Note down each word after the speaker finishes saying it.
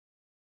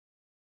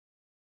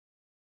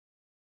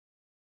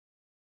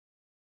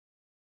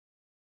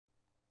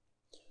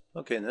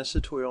Okay, in this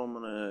tutorial I'm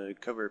going to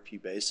cover a few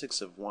basics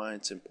of why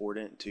it's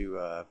important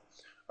to,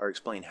 or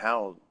explain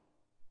how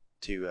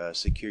to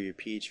secure your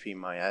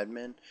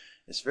PHPMyAdmin.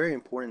 It's very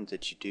important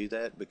that you do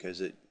that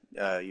because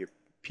your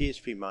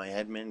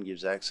PHPMyAdmin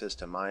gives access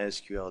to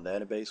MySQL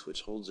database,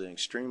 which holds an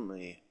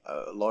extremely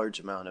large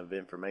amount of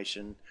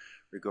information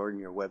regarding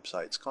your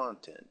website's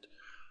content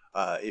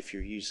if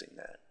you're using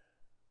that.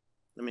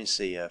 Let me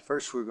see.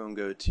 First, we're going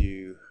to go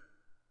to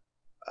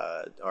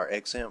our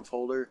XAMPP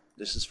folder.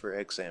 This is for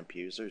XAMPP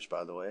users,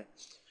 by the way.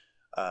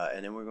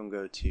 And then we're going to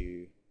go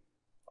to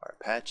our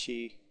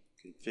Apache,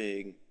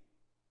 config,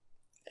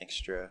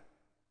 extra,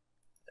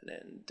 and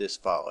then this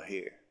file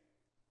here.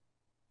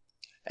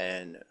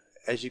 And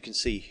as you can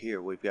see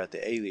here, we've got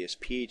the alias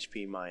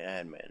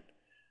PHPMyAdmin.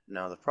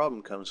 Now the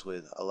problem comes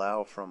with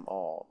allow from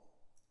all.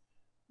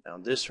 Now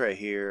this right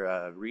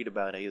here, read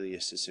about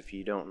aliases if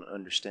you don't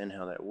understand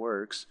how that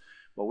works.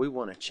 But we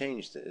want to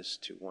change this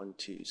to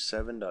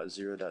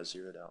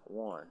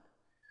 127.0.0.1,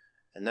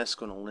 and that's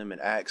going to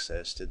limit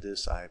access to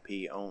this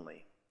IP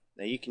only.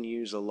 Now you can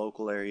use a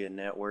local area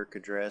network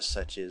address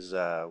such as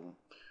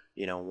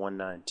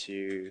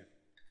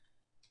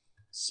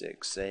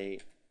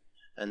 192.168,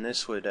 and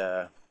this would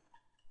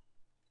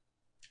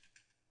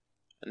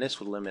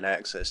limit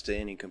access to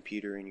any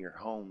computer in your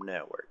home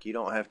network. You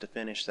don't have to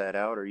finish that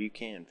out, or you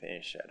can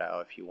finish that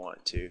out if you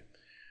want to.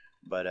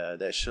 But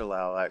that should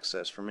allow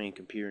access from any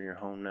computer in your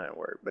home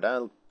network. But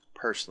I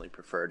personally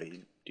prefer to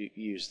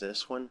use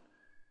this one,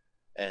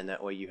 and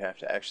that way you have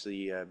to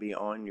actually be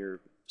on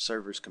your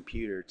server's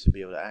computer to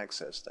be able to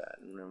access that.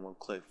 And then we'll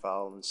click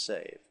File and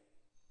Save.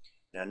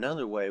 Now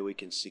another way we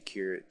can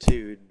secure it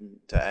too,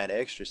 to add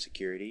extra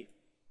security,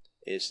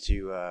 is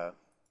to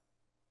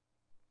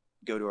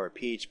go to our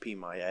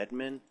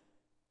PHPMyAdmin,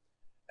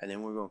 and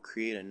then we're going to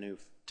create a new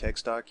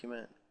text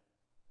document.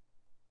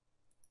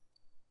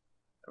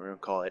 We're going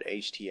to call it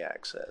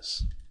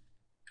htaccess.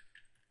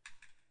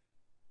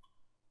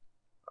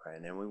 Alright,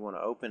 and then we want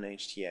to open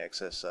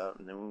htaccess up,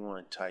 and then we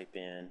want to type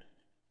in,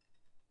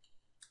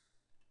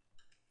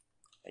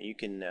 and you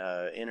can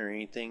enter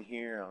anything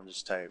here. I'll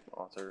just type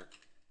authorized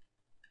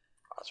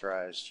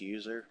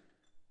user,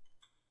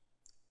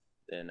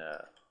 then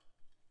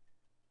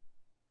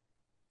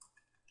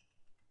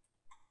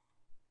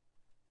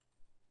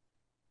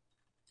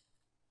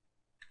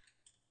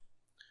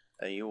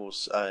you will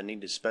need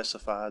to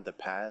specify the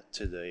path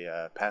to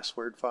the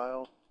password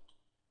file.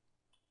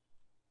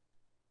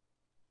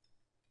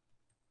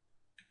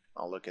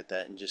 I'll look at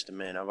that in just a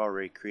minute. I've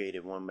already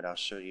created one, but I'll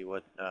show you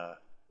what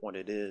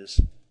it is.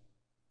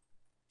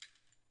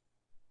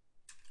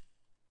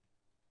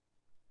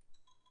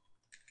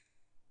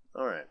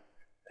 Alright,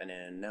 and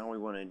then now we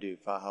want to do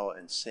file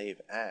and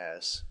save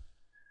as,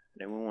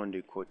 and then we want to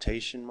do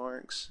quotation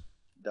marks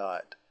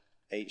dot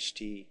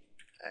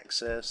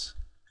htaccess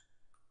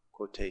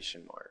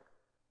quotation mark,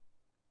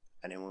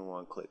 and then we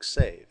want to click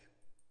save,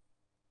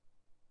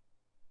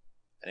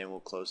 and then we'll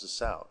close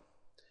this out.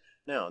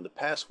 Now the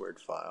password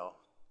file,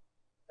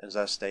 as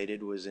I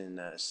stated, was in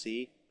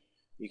C.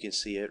 You can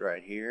see it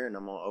right here, and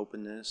I'm going to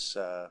open this,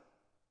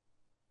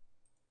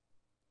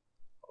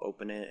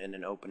 open it, and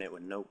then open it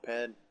with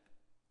Notepad.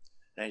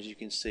 And as you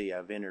can see,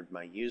 I've entered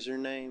my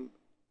username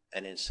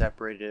and then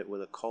separated it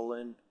with a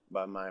colon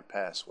by my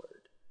password.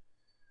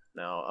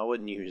 Now I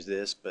wouldn't use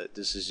this, but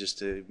this is just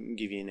to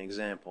give you an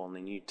example, and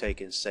then you take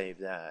and save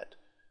that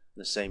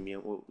the same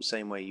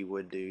way you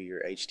would do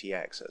your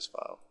htaccess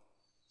file.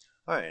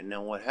 Alright,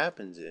 now what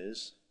happens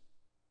is,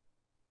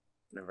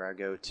 whenever I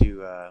go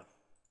to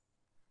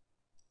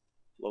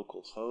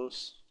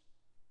localhost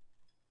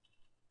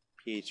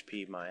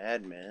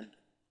PHPMyAdmin,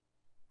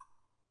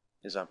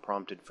 is I'm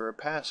prompted for a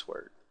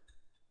password.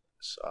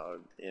 So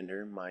I'll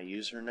enter my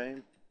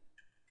username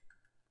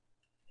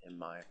and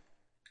my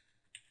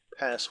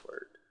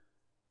password,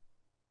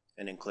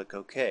 and then click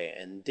OK,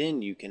 and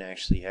then you can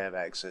actually have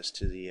access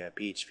to the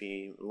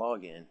PHP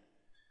login.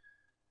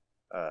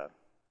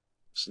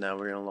 So now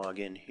we're going to log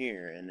in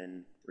here and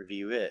then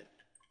review it.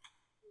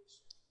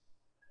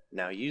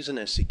 Now using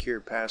a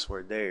secure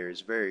password there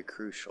is very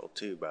crucial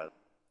too.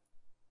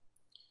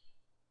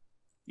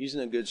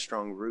 Using a good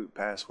strong root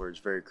password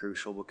is very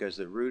crucial, because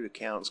the root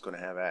account is going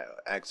to have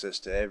access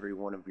to every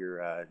one of your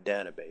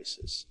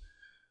databases.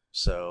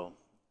 So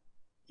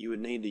you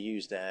would need to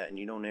use that, and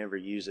you don't ever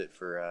use it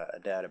for a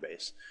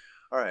database.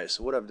 Alright,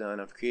 so what I've done,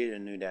 I've created a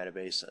new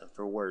database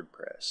for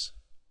WordPress.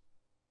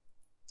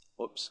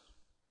 Whoops.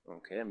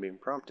 Okay, I'm being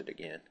prompted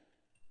again.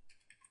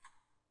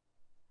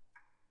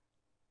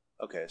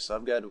 Okay, so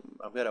I've got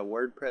a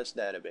WordPress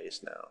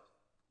database now.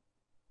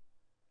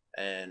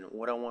 And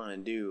what I want to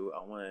do,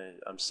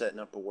 I'm setting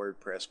up a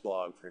WordPress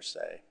blog per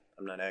se.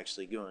 I'm not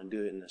actually going to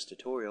do it in this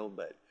tutorial,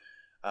 but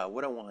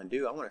what I want to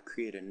do, I want to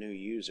create a new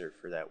user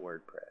for that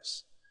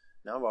WordPress.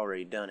 Now I've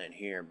already done it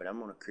here, but I'm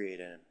going to create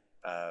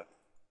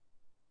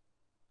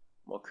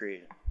we'll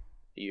create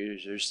a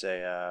user,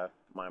 say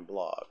my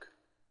blog.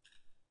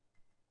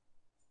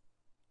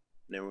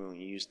 And then we're going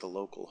to use the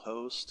local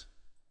host,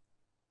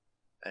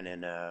 and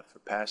then for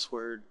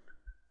password,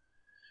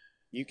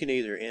 You can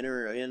either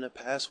enter in a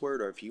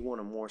password, or if you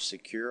want a more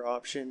secure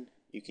option,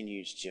 you can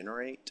use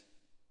generate.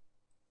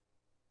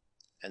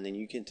 And then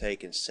you can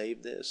take and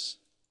save this.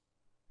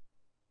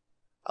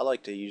 I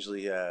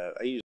usually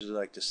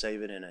like to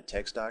save it in a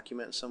text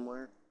document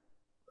somewhere.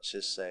 Let's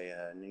just say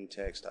new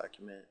text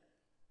document.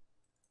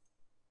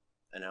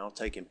 And I'll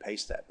take and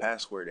paste that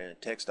password in a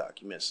text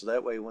document, so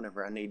that way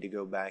whenever I need to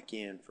go back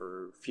in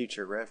for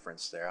future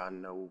reference there, I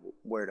know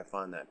where to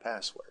find that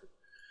password.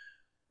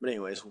 But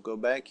anyways, we'll go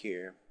back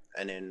here,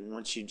 and then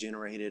once you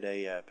generated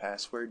a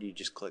password, you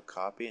just click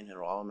copy and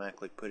it'll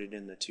automatically put it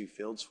in the two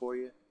fields for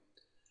you.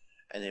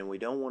 And then we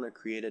don't want to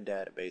create a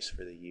database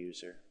for the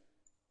user,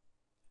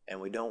 and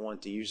we don't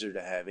want the user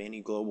to have any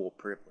global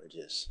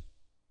privileges.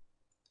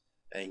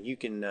 And you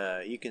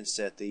can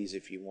set these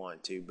if you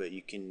want to, but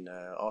you can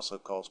also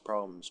cause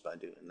problems by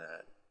doing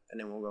that. And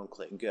then we're going to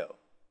click go.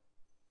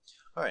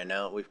 Alright,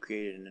 now that we've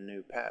created a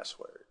new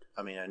password,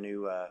 a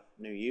new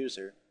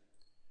user,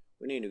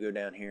 we need to go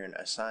down here and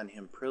assign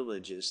him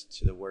privileges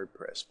to the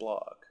WordPress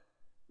blog,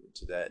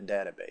 to that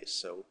database.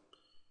 So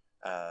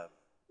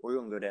we're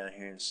going to go down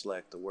here and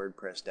select the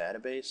WordPress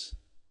database,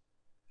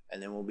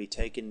 and then we'll be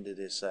taken to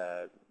this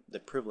the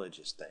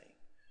privileges thing.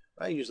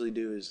 What I usually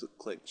do is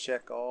click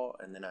check all,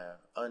 and then I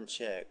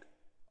uncheck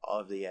all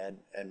of the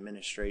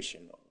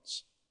administration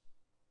ones,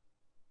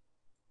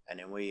 and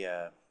then we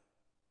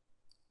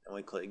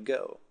click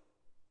go.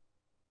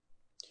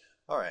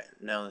 Alright,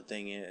 now the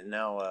thing is,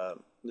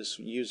 this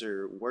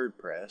user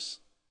WordPress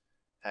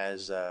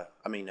has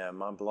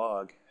my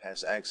blog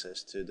has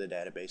access to the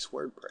database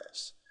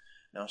WordPress.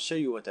 Now I'll show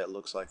you what that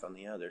looks like on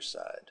the other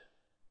side.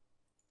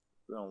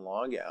 We're going to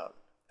log out,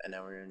 and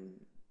now we're going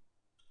to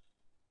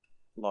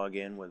log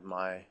in with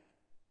my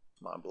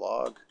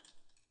blog,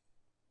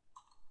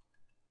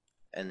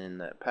 and then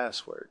that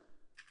password,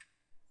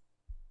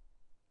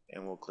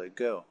 and we'll click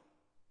go.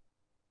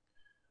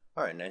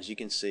 Alright, and as you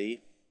can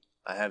see,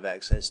 I have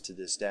access to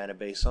this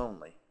database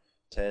only.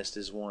 Test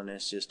is one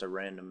that's just a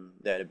random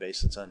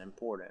database that's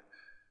unimportant,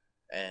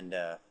 and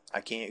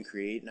I can't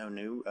create no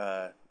new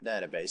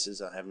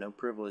databases. I have no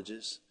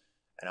privileges,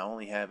 and I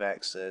only have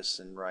access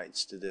and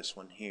rights to this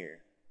one here.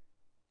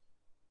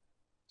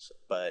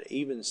 But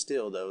even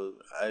still though,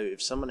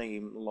 if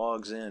somebody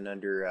logs in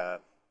under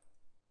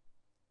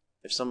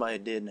if somebody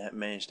did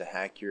manage to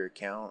hack your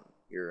account,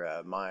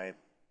 your my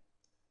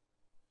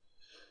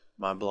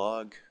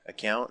blog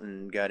account,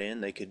 and got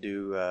in, they could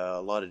do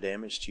a lot of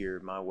damage to your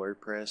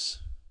WordPress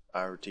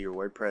or to your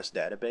WordPress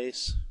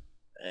database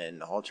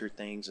and alter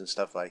things and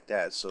stuff like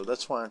that. So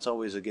that's why it's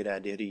always a good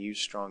idea to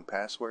use strong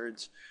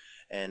passwords,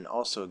 and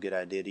also a good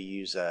idea to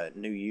use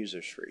new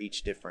users for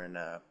each different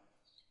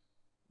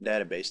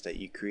database that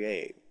you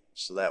create,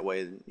 so that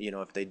way,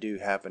 if they do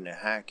happen to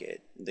hack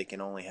it, they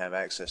can only have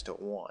access to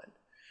one.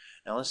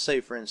 Now let's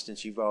say, for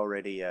instance, you've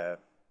already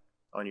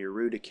on your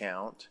root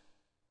account,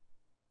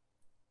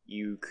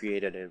 you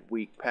created a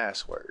weak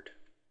password.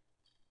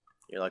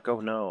 You're like, oh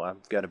no,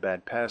 I've got a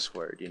bad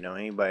password,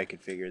 anybody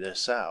could figure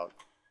this out.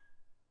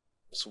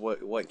 So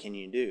what can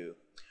you do?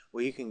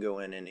 Well, you can go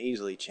in and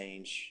easily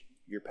change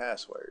your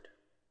password.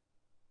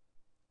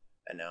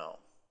 And now,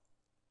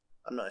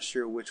 I'm not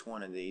sure which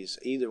one of these.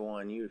 Either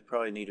one, you would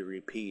probably need to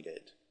repeat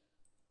it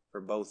for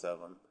both of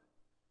them.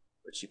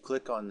 But you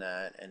click on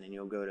that, and then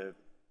you'll go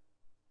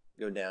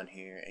down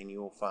here, and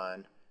you will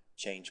find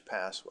change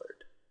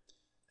password.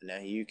 And now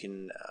you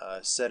can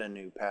set a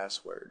new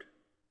password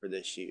for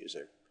this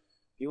user.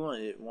 If you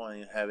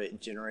want to have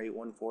it generate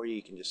one for you,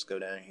 you can just go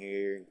down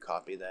here and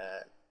copy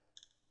that,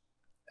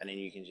 and then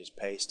you can just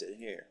paste it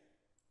here.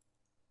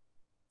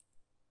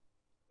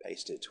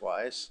 Paste it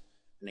twice,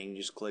 and then you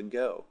just click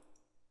go.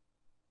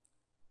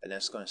 And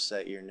that's going to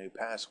set your new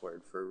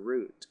password for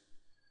root,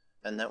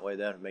 and that way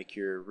that'll make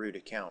your root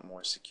account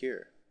more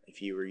secure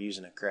if you were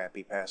using a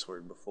crappy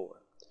password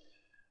before.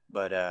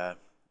 But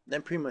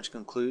that pretty much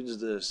concludes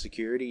the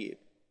security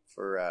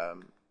for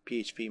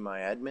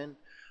PHPMyAdmin.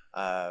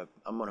 I'm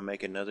going to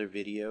make another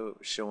video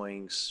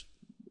showing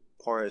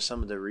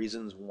some of the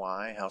reasons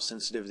why, how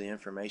sensitive the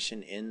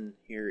information in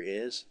here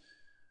is,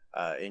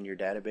 in your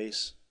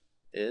database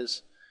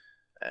is,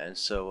 and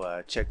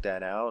so check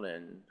that out,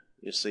 and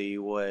you'll see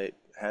what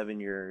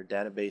having your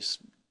database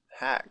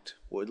hacked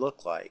would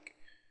look like,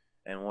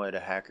 and what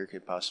a hacker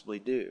could possibly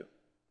do,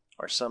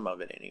 or some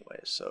of it anyway.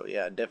 So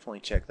yeah,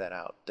 definitely check that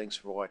out. Thanks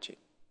for watching.